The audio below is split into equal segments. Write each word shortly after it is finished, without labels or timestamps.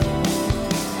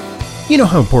You know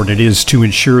how important it is to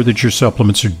ensure that your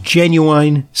supplements are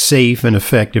genuine, safe, and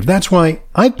effective. That's why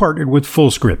I partnered with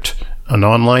Fullscript, an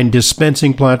online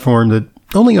dispensing platform that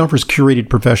only offers curated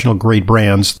professional-grade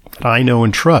brands that I know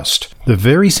and trust. The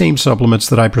very same supplements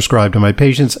that I prescribe to my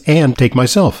patients and take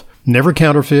myself. Never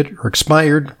counterfeit or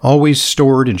expired, always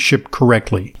stored and shipped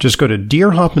correctly. Just go to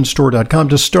drhoffmanstore.com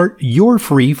to start your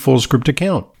free Fullscript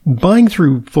account. Buying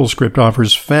through Fullscript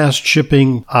offers fast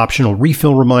shipping, optional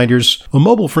refill reminders, a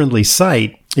mobile-friendly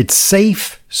site. It's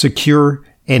safe, secure,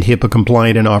 and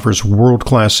HIPAA-compliant and offers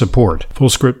world-class support.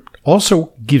 Fullscript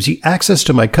also gives you access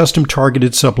to my custom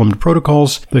targeted supplement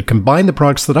protocols that combine the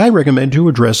products that I recommend to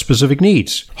address specific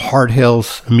needs. Heart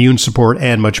health, immune support,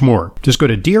 and much more. Just go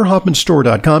to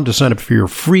drhoffmanstore.com to sign up for your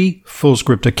free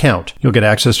Fullscript account. You'll get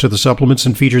access to the supplements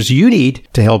and features you need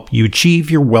to help you achieve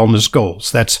your wellness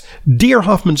goals. That's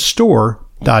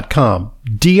drhoffmanstore.com.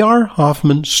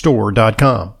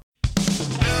 drhoffmanstore.com.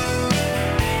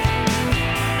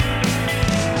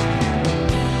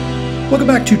 Welcome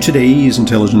back to today's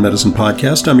Intelligent Medicine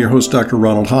Podcast. I'm your host, Dr.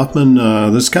 Ronald Hoffman.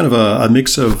 This is kind of a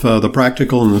mix of the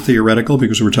practical and the theoretical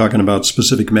because we're talking about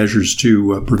specific measures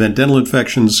to prevent dental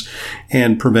infections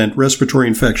and prevent respiratory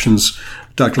infections.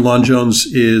 Dr. Lon Jones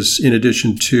is, in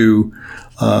addition to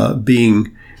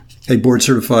being a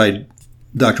board-certified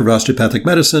doctor of osteopathic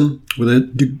medicine with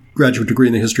a graduate degree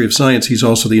in the history of science. He's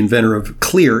also the inventor of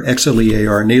Xlear,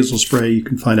 Xlear nasal spray. You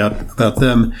can find out about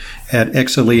them at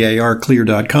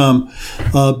xlearclear.com.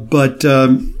 But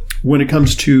when it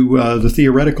comes to the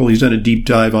theoretical, he's done a deep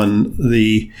dive on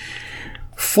the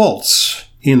faults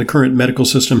in the current medical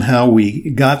system, how we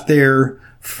got there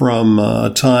from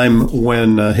a time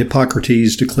when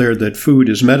Hippocrates declared that food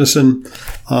is medicine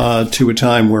to a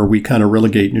time where we kind of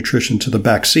relegate nutrition to the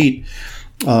back seat.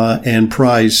 And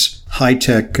prize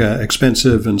high-tech,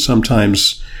 expensive, and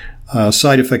sometimes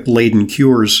side effect-laden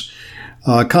cures.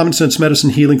 Common Sense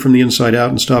Medicine, Healing from the Inside Out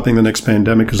and Stopping the Next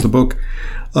Pandemic is the book.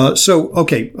 Let's tackle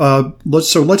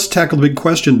the big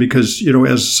question because, you know,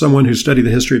 as someone who studied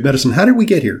the history of medicine, how did we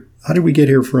get here? How did we get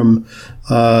here from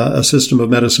a system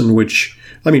of medicine which,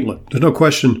 I mean, look, there's no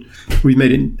question we've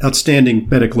made outstanding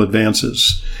medical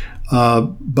advances.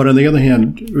 But on the other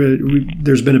hand,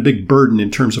 there's been a big burden in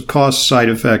terms of costs, side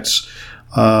effects,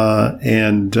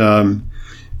 and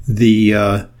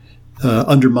the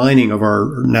undermining of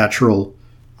our natural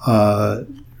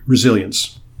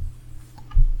resilience.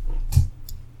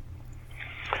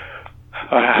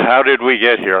 How did we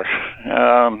get here?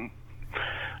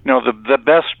 The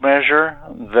best measure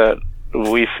that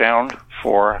we found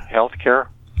for healthcare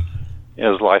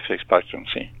is life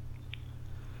expectancy.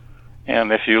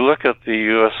 And if you look at the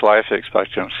U.S. life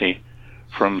expectancy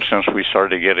since we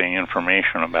started getting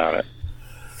information about it,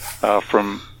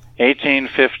 from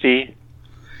 1850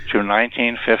 to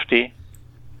 1950,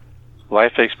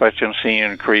 life expectancy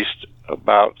increased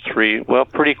about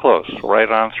pretty close,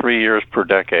 right on 3 years per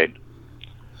decade.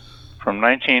 From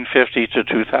 1950 to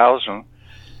 2000,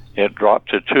 it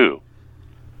dropped to 2.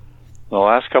 The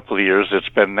last couple of years, it's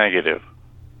been negative.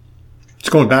 It's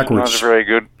going backwards. It's not a very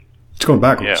good. It's going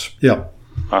backwards. Yeah.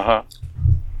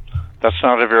 That's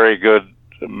not a very good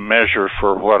measure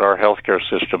for what our healthcare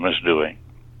system is doing.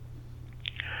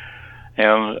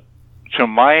 And to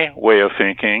my way of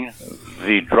thinking,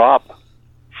 the drop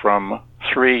from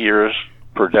 3 years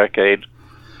per decade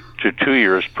to 2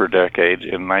 years per decade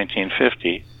in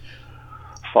 1950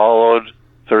 followed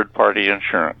third-party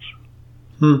insurance.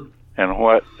 And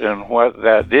what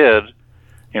that did,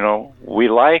 you know, we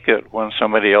like it when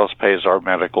somebody else pays our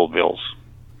medical bills.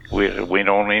 We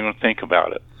don't even think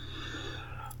about it.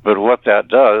 But what that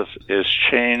does is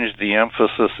change the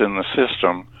emphasis in the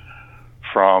system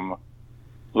from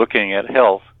looking at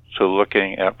health to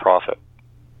looking at profit.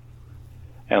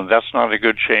 And that's not a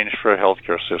good change for a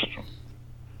healthcare system.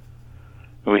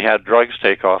 We had drugs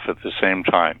take off at the same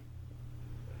time.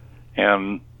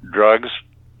 And drugs,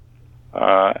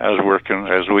 as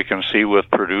we can see with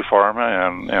Purdue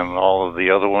Pharma and all of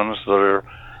the other ones that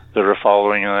are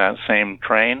following in that same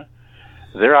train,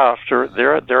 they're out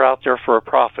there for a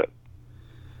profit.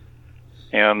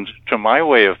 And to my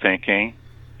way of thinking,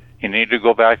 you need to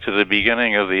go back to the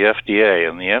beginning of the FDA,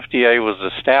 and the FDA was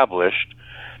established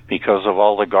because of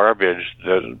all the garbage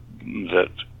that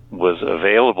was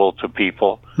available to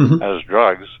people as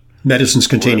drugs. Medicines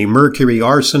containing mercury,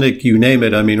 arsenic, you name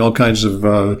it. I mean, all kinds of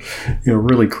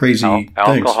really crazy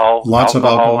things. Lots of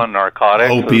alcohol and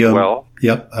narcotics, opium. As well.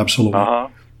 Yep, absolutely.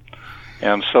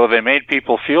 And so they made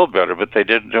people feel better, but they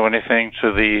didn't do anything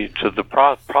to the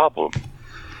problem.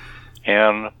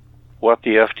 And what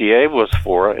the FDA was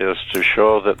for is to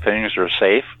show that things are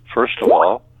safe, first of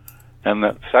all, and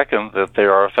that second, that they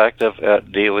are effective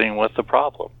at dealing with the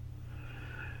problem.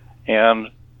 And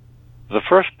the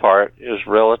first part is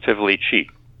relatively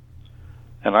cheap.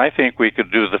 And I think we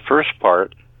could do the first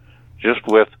part just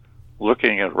with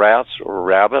looking at rats or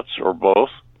rabbits or both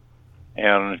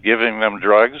and giving them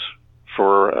drugs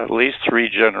for at least 3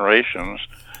 generations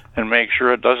and make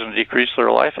sure it doesn't decrease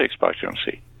their life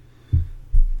expectancy.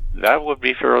 That would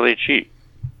be fairly cheap.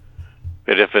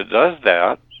 But if it does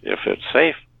that, if it's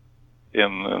safe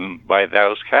by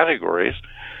those categories,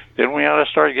 then we ought to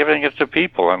start giving it to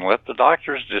people and let the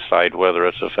doctors decide whether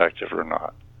it's effective or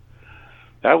not.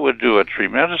 That would do a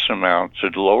tremendous amount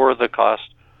to lower the cost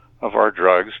of our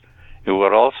drugs. It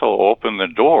would also open the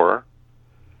door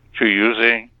to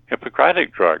using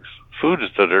Hippocratic drugs, foods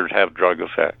that have drug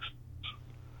effects.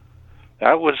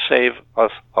 That would save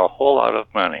us a whole lot of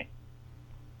money.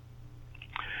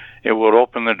 It would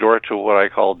open the door to what I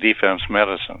call defense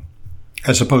medicine.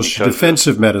 As opposed to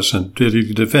defensive medicine.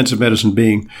 Defensive medicine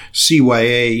being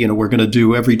CYA, we're going to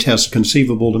do every test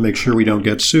conceivable to make sure we don't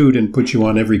get sued and put you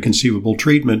on every conceivable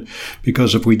treatment,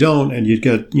 because if we don't and you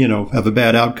get, have a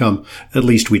bad outcome, at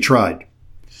least we tried.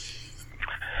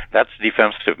 That's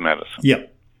defensive medicine. Yeah.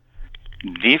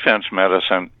 Defense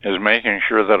medicine is making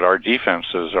sure that our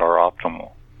defenses are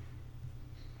optimal.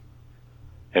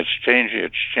 It's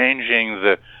changing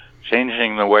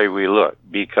the way we look,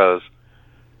 because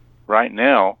right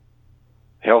now,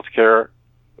 healthcare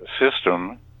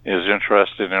system is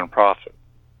interested in profit.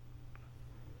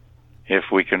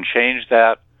 If we can change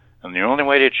that, and the only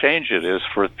way to change it is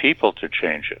for people to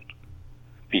change it,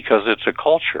 because it's a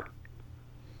culture,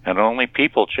 and only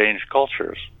people change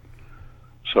cultures.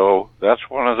 So that's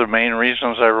one of the main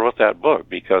reasons I wrote that book,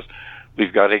 because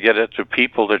we've got to get it to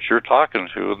people that you're talking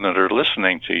to and that are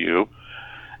listening to you,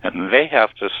 and they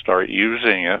have to start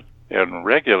using it and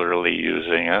regularly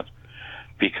using it,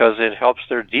 because it helps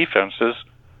their defenses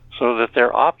so that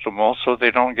they're optimal, so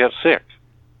they don't get sick.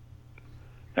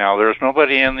 Now, there's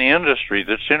nobody in the industry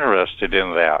that's interested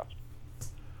in that.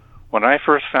 When I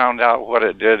first found out what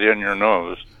it did in your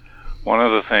nose, one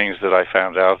of the things that I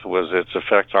found out was its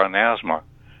effect on asthma.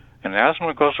 And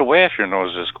asthma goes away if your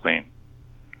nose is clean.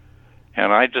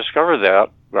 And I discovered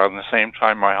that around the same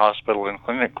time my hospital and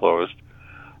clinic closed,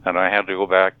 and I had to go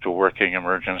back to working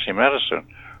emergency medicine,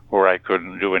 where I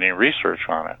couldn't do any research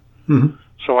on it. Mm-hmm.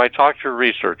 So I talked to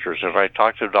researchers and I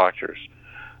talked to doctors.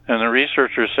 And the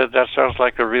researchers said, that sounds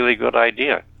like a really good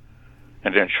idea,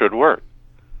 and it should work.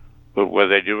 But would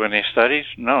they do any studies?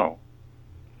 No.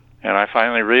 And I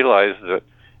finally realized that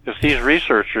if these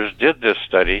researchers did this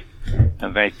study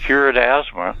and they cured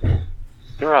asthma,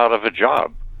 they're out of a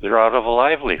job. They're out of a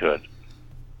livelihood.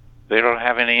 They don't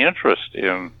have any interest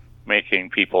in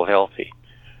making people healthy.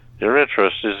 Their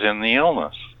interest is in the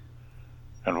illness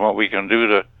and what we can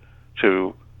do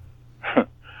to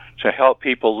help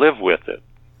people live with it,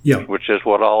 which is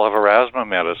what all of our asthma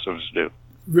medicines do.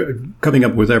 Coming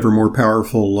up with ever more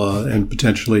powerful and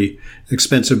potentially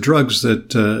expensive drugs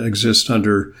that exist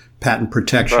under patent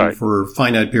protection for a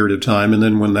finite period of time. And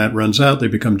then when that runs out, they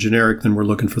become generic. Then we're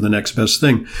looking for the next best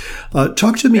thing.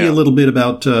 Talk to me a little bit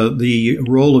about the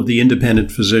role of the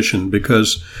independent physician,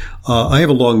 because I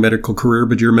have a long medical career,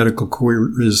 but your medical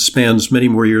career spans many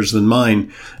more years than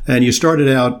mine. And you started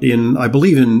out I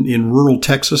believe in rural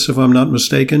Texas, if I'm not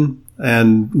mistaken.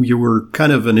 And you were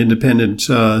kind of an independent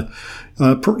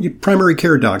primary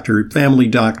care doctor, family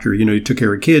doctor. You took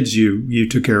care of kids. You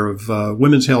took care of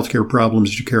women's health care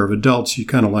problems. You took care of adults. You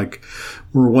kind of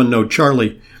were one-note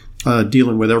Charlie,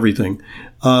 dealing with everything.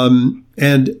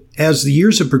 And as the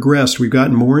years have progressed, we've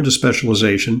gotten more into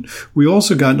specialization. We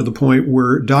also gotten to the point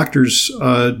where doctors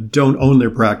don't own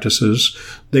their practices.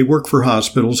 They work for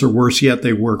hospitals, or worse yet,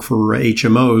 they work for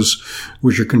HMOs,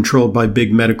 which are controlled by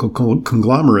big medical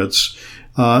conglomerates.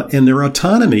 And their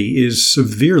autonomy is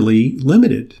severely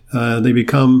limited. They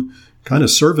become kind of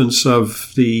servants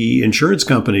of the insurance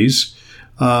companies,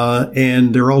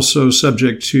 and they're also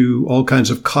subject to all kinds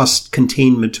of cost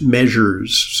containment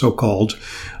measures, so-called,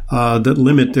 that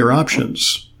limit their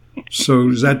options. So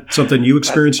is that something you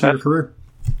experienced in your career?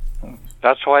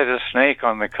 That's why the snake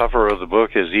on the cover of the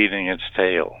book is eating its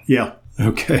tail. Yeah,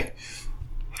 okay.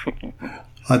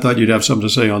 I thought you'd have something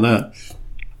to say on that.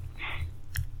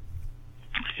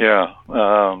 Yeah,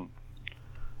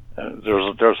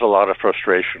 there's a lot of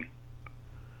frustration,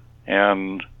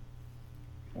 and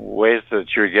ways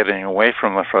that you're getting away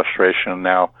from the frustration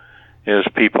now is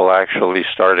people actually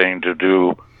starting to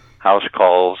do house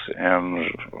calls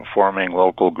and forming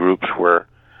local groups where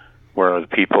the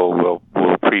people will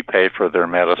prepay for their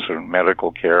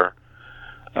medical care.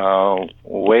 But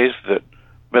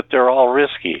they're all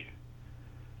risky.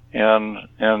 and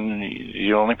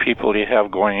the only people you have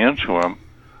going into them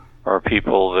are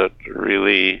people that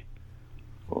really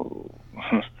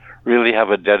have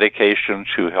a dedication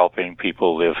to helping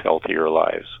people live healthier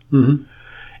lives. Mm-hmm.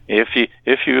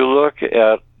 If you look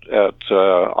at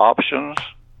options,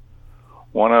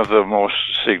 one of the most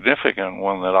significant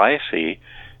one that I see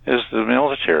is the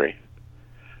military,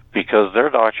 because their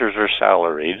doctors are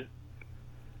salaried,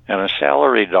 and a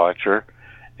salaried doctor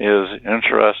is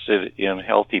interested in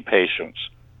healthy patients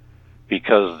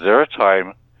because their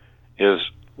time is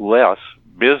less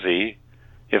busy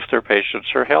if their patients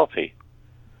are healthy.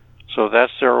 So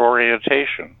that's their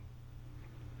orientation.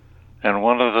 And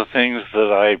one of the things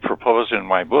that I propose in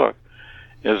my book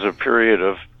is a period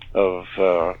of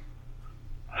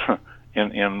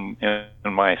in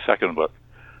my second book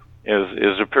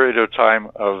is a period of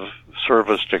time of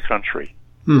service to country.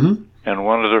 Mm-hmm. And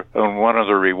one of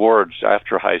the rewards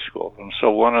after high school. And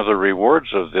so one of the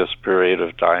rewards of this period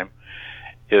of time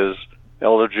is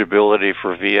eligibility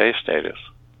for VA status.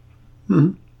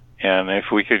 Mm-hmm. And if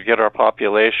we could get our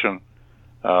population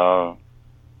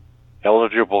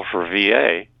eligible for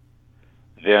VA,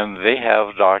 then they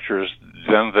have doctors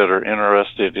then that are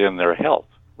interested in their health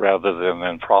rather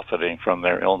than profiting from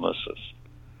their illnesses.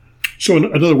 So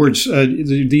in other words,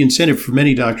 the incentive for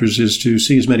many doctors is to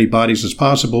see as many bodies as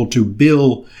possible, to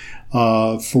bill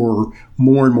for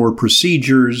more and more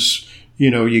procedures.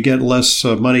 You get less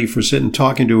money for sitting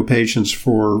talking to a patient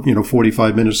for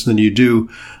 45 minutes than you do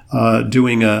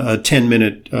doing a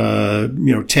 10-minute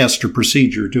test or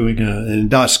procedure, doing an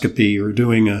endoscopy or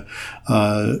doing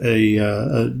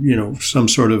some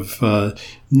sort of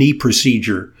knee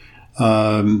procedure.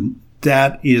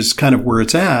 That is kind of where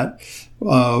it's at.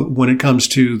 When it comes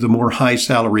to the more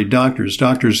high-salaried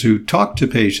doctors who talk to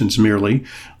patients merely,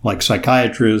 like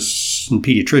psychiatrists and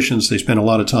pediatricians, they spend a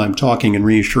lot of time talking and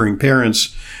reassuring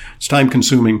parents. It's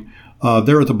time-consuming.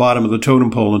 They're at the bottom of the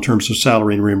totem pole in terms of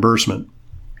salary and reimbursement.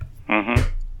 Mm-hmm.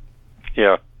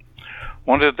 Yeah.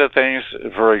 One of the things,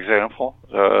 for example,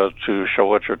 to show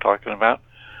what you're talking about,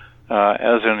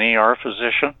 as an ER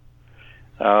physician,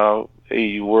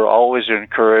 we're always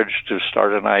encouraged to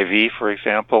start an IV, for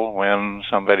example, when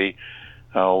somebody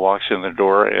walks in the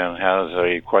door and has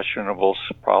a questionable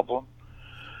problem.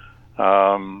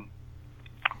 Oral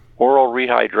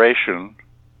rehydration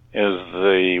is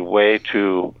the way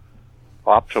to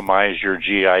optimize your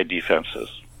GI defenses.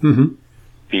 Mm-hmm.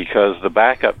 Because the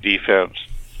backup defense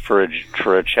for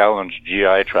a challenged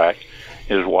GI tract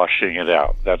is washing it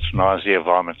out. That's nausea,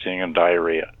 vomiting, and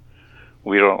diarrhea.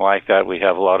 We don't like that. We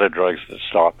have a lot of drugs that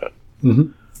stop it.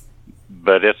 Mm-hmm.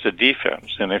 But it's a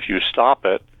defense. And if you stop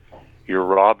it, you're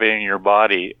robbing your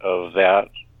body of that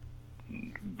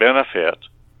benefit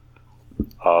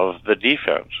of the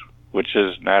defense, which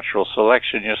is natural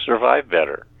selection. You survive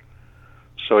better.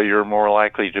 So you're more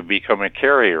likely to become a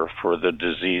carrier for the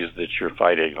disease that you're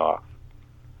fighting off.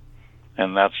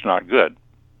 And that's not good.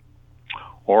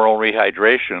 Oral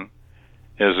rehydration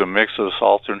is a mix of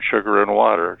salt and sugar and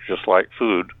water, just like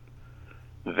food,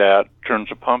 that turns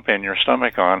a pump in your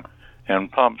stomach on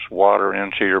and pumps water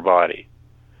into your body.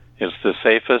 It's the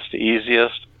safest,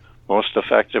 easiest, most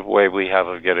effective way we have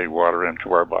of getting water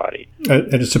into our body.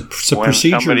 And it's a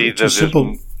procedure. It's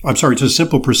a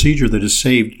simple procedure that has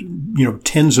saved,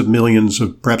 tens of millions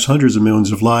of, perhaps hundreds of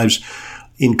millions of lives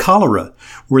in cholera,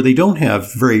 where they don't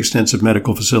have very extensive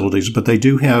medical facilities, but they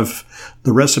do have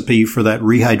the recipe for that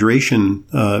rehydration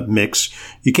mix.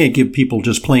 You can't give people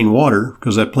just plain water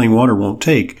because that plain water won't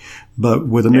take. But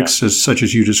with a mix such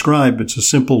as you described, it's a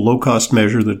simple, low-cost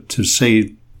measure that to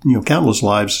save countless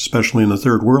lives, especially in the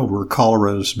third world where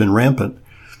cholera has been rampant.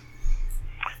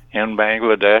 In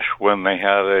Bangladesh, when they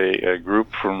had a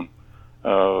group from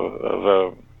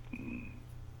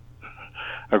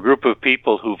a group of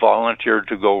people who volunteered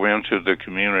to go into the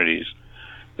communities.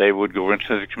 They would go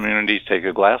into the communities, take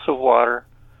a glass of water,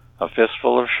 a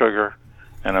fistful of sugar,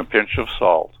 and a pinch of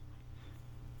salt.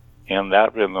 And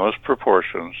that in those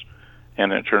proportions,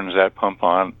 and it turns that pump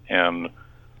on. And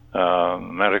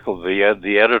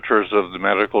the editors of the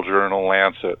medical journal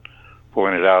Lancet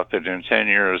pointed out that in 10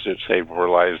 years it saved more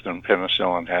lives than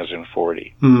penicillin has in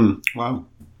 40. Wow.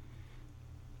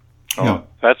 Oh, yeah.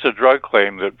 That's a drug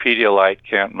claim that Pedialyte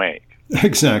can't make.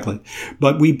 Exactly.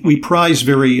 But we prize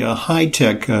very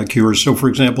high-tech cures. So, for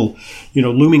example,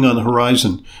 looming on the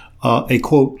horizon, a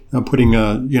quote,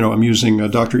 I'm using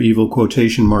Dr. Evil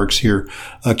quotation marks here,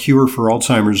 a cure for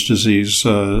Alzheimer's disease,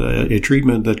 a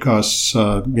treatment that costs,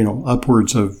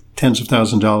 upwards of tens of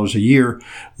thousands of dollars a year,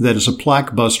 that is a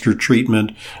plaque buster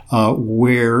treatment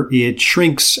where it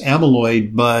shrinks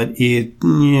amyloid, but the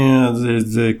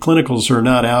clinicals are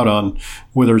not out on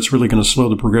whether it's really going to slow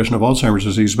the progression of Alzheimer's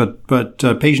disease. But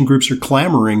patient groups are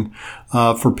clamoring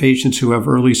for patients who have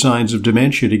early signs of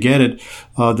dementia to get it.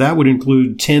 That would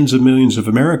include tens of millions of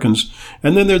Americans.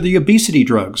 And then there are the obesity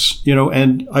drugs,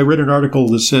 and I read an article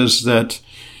that says that,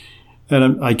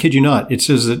 and I kid you not, it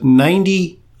says that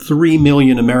 93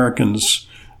 million Americans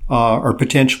are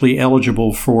potentially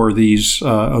eligible for these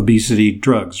obesity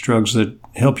drugs that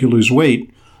help you lose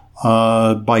weight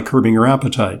by curbing your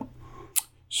appetite.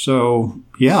 So,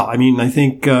 yeah, I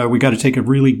think we got to take a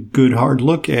really good hard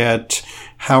look at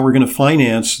how we're going to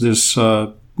finance this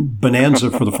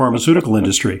bonanza for the pharmaceutical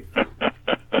industry.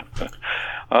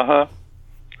 Uh-huh.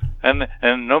 And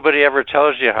nobody ever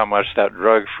tells you how much that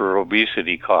drug for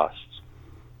obesity costs.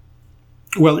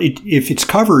 Well, if it's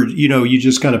covered, you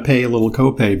just got to pay a little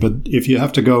copay. But if you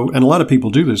have to go, and a lot of people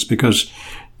do this because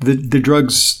the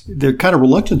drugs, they're kind of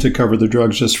reluctant to cover the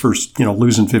drugs just for,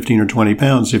 losing 15 or 20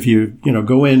 pounds. If you,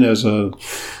 go in as a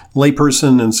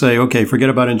layperson and say, okay, forget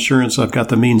about insurance, I've got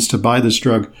the means to buy this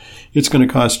drug, it's going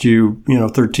to cost you,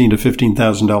 $13,000 to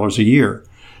 $15,000 a year.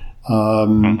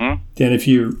 And if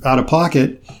you're out of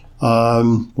pocket,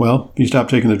 you stop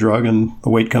taking the drug and the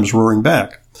weight comes roaring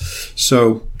back.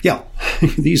 So, yeah, I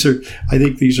think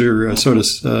these are sort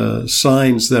of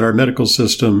signs that our medical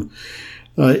system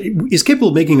is capable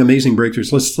of making amazing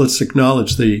breakthroughs. Let's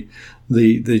acknowledge the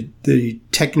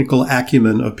technical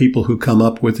acumen of people who come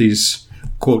up with these,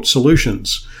 quote,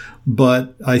 solutions.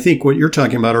 But I think what you're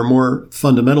talking about are more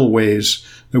fundamental ways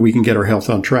that we can get our health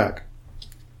on track.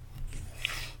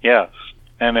 Yes,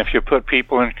 and if you put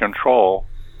people in control,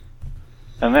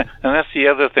 and that's the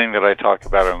other thing that I talk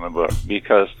about in the book,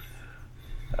 because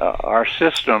our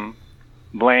system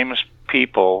blames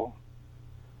people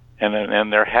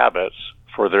and their habits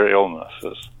for their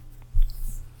illnesses,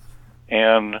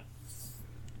 and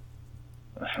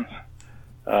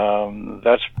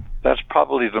that's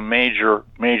probably the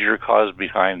major cause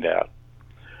behind that.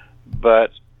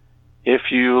 But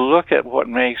if you look at what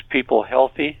makes people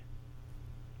healthy,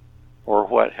 or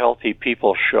what healthy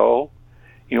people show,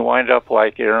 you wind up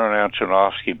like Aaron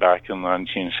Antonovsky back in the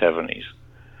 1970s.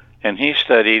 And he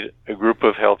studied a group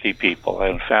of healthy people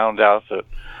and found out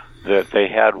that they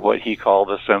had what he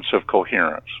called a sense of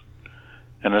coherence.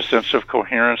 And a sense of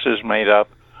coherence is made up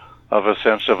of a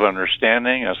sense of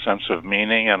understanding, a sense of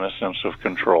meaning, and a sense of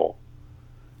control.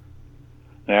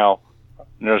 Now,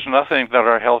 there's nothing that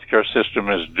our healthcare system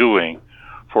is doing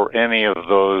for any of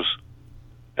those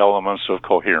elements of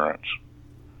coherence.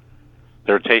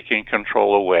 They're taking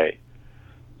control away.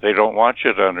 They don't want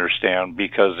you to understand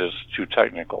because it's too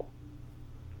technical.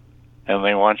 And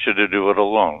they want you to do it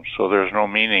alone, so there's no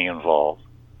meaning involved.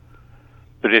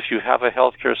 But if you have a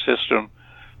healthcare system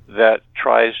that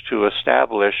tries to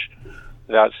establish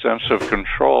that sense of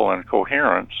control and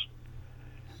coherence,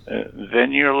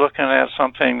 then you're looking at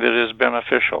something that is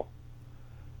beneficial,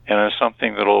 and it's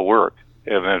something that'll work,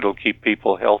 and it'll keep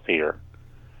people healthier.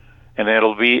 And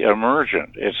it'll be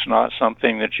emergent. It's not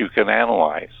something that you can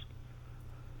analyze.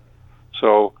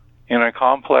 So in a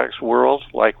complex world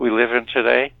like we live in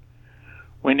today,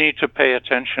 we need to pay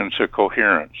attention to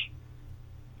coherence.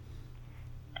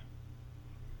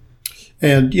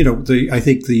 And, I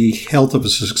think the health of a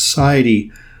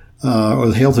society or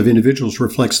the health of individuals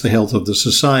reflects the health of the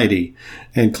society.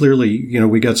 And clearly,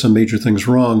 we got some major things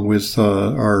wrong with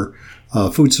our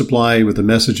food supply, with the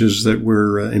messages that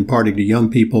we're imparting to young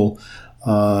people,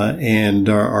 and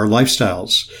our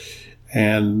lifestyles.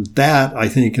 And that, I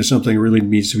think, is something that really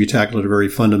needs to be tackled at a very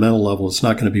fundamental level. It's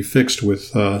not going to be fixed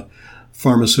with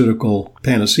pharmaceutical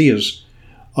panaceas.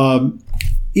 I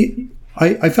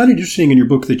found it interesting in your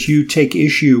book that you take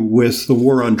issue with the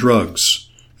war on drugs.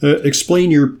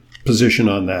 Explain your position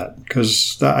on that,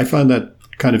 because I find that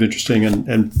kind of interesting and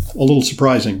a little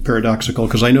surprising, paradoxical,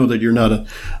 because I know that you're not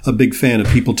a big fan of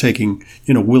people taking,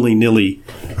 willy-nilly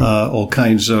all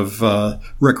kinds of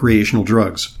recreational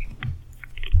drugs.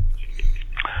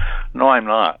 No, I'm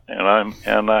not, and I'm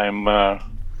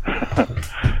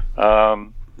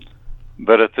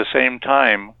but at the same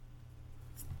time,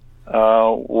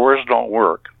 wars don't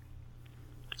work.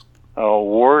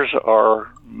 Wars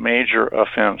are major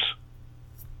offense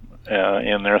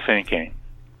in their thinking.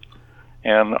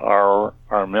 And our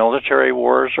military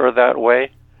wars are that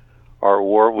way. Our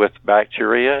war with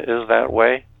bacteria is that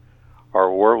way.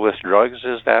 Our war with drugs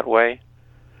is that way.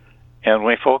 And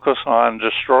we focus on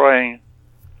destroying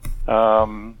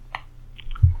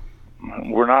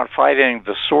we're not fighting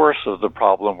the source of the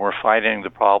problem. We're fighting the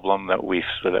problem that we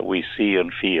see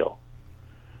and feel.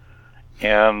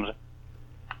 And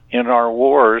in our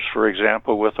wars, for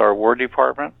example, with our War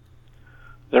Department,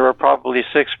 there are probably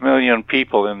 6 million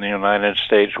people in the United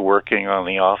States working on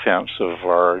the offense of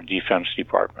our Defense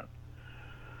Department,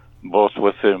 both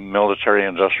with the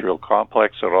military-industrial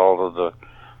complex and all of the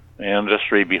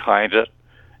industry behind it,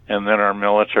 and then our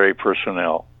military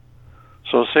personnel.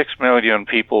 So 6 million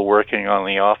people working on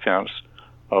the offense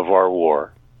of our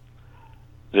war.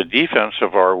 The defense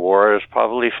of our war is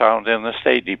probably found in the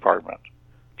State Department,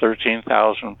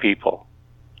 13,000 people.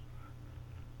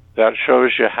 That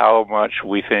shows you how much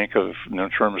we think of in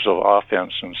terms of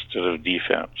offense instead of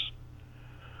defense.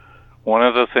 One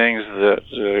of the things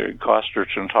that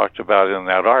Costerton talked about in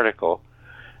that article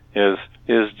is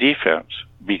defense,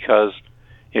 because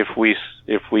if we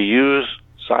use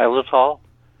xylitol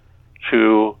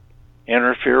to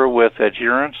interfere with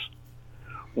adherence,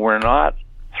 we're not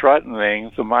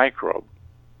threatening the microbe.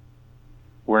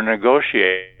 We're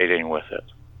negotiating with it.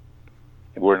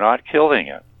 We're not killing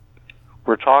it.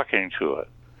 We're talking to it.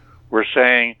 We're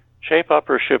saying, shape up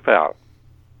or ship out.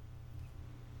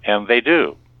 And they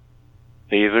do.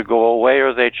 They either go away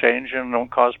or they change and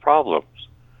don't cause problems.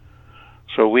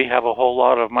 So we have a whole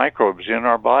lot of microbes in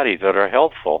our body that are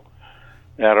helpful,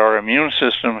 that our immune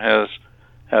system has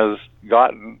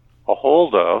gotten a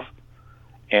hold of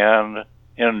and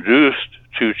induced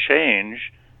to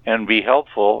change and be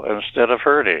helpful instead of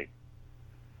hurting.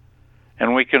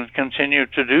 And we can continue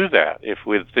to do that if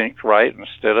we think right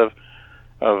instead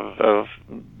of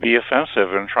be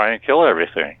offensive and try and kill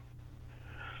everything.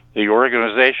 The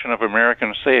Organization of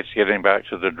American States, getting back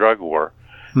to the drug war,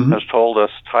 has told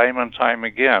us time and time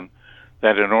again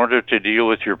that in order to deal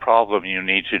with your problem, you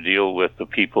need to deal with the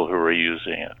people who are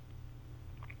using it.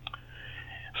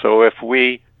 So if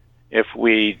we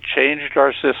changed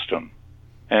our system,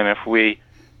 and if we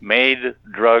made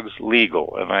drugs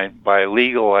legal, and by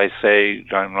legal I say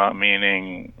I'm not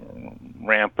meaning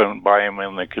rampant buy them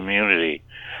in the community,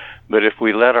 but if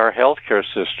we let our healthcare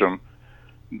system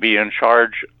be in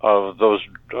charge of those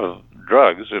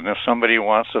drugs, and if somebody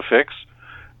wants a fix,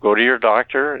 go to your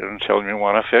doctor and tell him you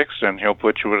want a fix, and he'll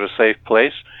put you in a safe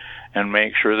place and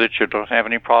make sure that you don't have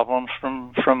any problems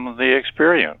from the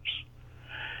experience.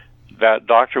 That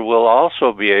doctor will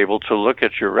also be able to look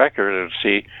at your record and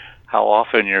see how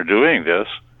often you're doing this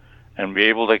and be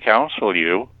able to counsel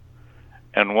you.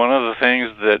 And one of the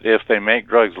things that if they make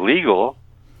drugs legal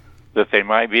that they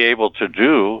might be able to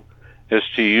do is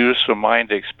to use some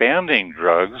mind-expanding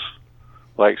drugs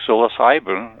like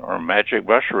psilocybin or magic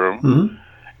mushroom,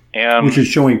 and which is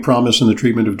showing promise in the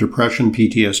treatment of depression,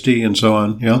 PTSD, and so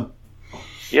on. Yeah.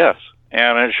 Yes,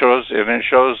 and it shows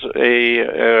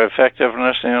a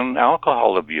effectiveness in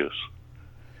alcohol abuse.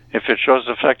 If it shows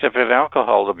effective in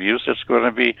alcohol abuse, it's going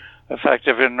to be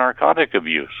effective in narcotic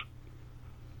abuse.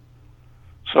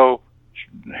 So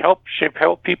help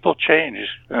people change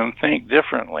and think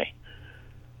differently.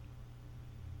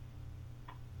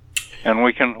 And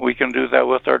we can do that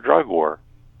with our drug war.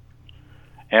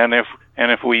 And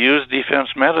if we use defense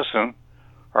medicine,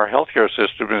 our healthcare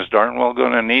system is darn well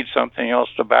going to need something else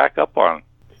to back up on.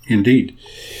 Indeed.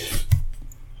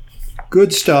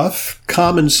 Good stuff.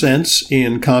 Common Sense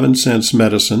in Common Sense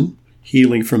Medicine,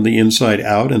 Healing from the Inside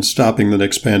Out and Stopping the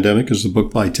Next Pandemic is the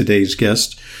book by today's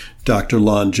guest, Dr.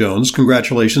 Lon Jones.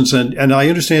 Congratulations. And I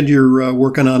understand you're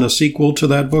working on a sequel to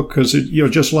that book because,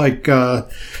 just like,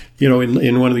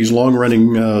 in one of these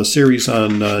long-running series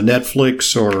on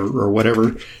Netflix or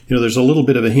whatever, there's a little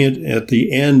bit of a hint at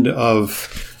the end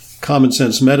of Common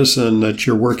Sense Medicine that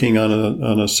you're working on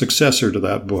a successor to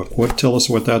that book. Tell us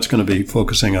what that's going to be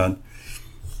focusing on.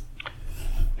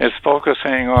 It's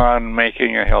focusing on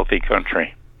making a healthy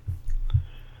country,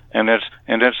 and it's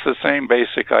the same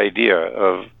basic idea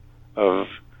of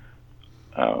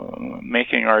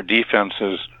making our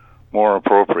defenses more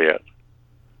appropriate.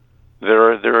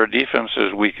 There are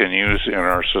defenses we can use in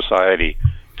our society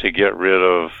to get rid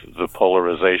of the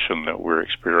polarization that we're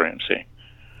experiencing,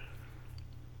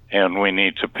 and we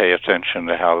need to pay attention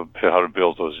to how to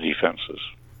build those defenses.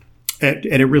 And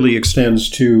it really extends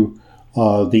to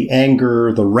the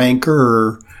anger, the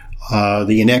rancor,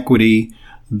 the inequity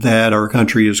that our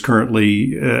country is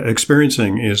currently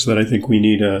experiencing. Is that I think we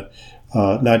need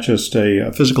not just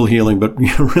a physical healing, but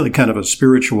really kind of a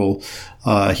spiritual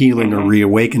healing or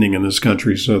reawakening in this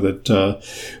country, so that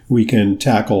we can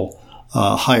tackle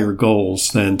higher goals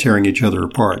than tearing each other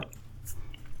apart.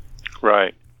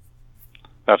 Right.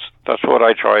 That's what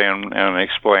I try and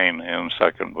explain in the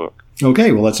second book.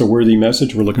 Okay, well, that's a worthy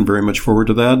message. We're looking very much forward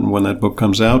to that. And when that book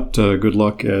comes out, good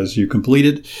luck as you complete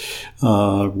it.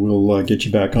 We'll get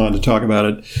you back on to talk about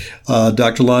it.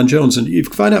 Dr. Lon Jones, and you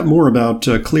can find out more about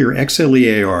Xlear,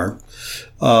 Xlear,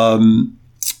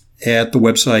 at the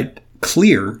website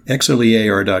Xlear,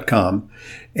 xlear.com.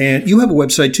 And you have a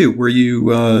website, too, where you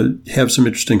have some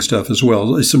interesting stuff as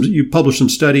well. You publish some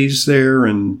studies there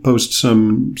and post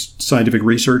some scientific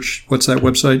research. What's that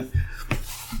website?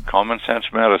 Common Sense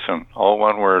Medicine, all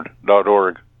one word,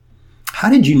 .org. How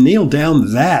did you nail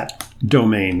down that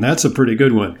domain? That's a pretty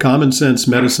good one.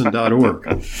 commonsensemedicine.org.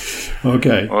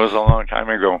 Okay. It was a long time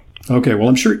ago. Okay. Well,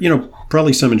 I'm sure,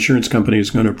 probably some insurance company is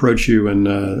going to approach you and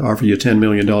offer you $10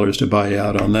 million to buy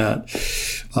out on that,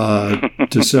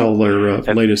 to sell their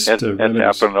latest remedies.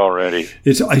 It's happened already.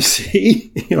 I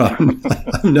see. I'm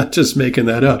not just making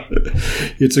that up.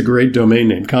 It's a great domain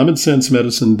name,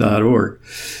 commonsensemedicine.org.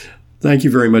 Thank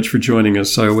you very much for joining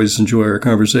us. I always enjoy our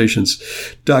conversations.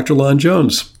 Dr. Lon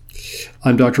Jones.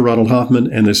 I'm Dr. Ronald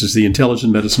Hoffman, and this is the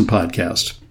Intelligent Medicine Podcast.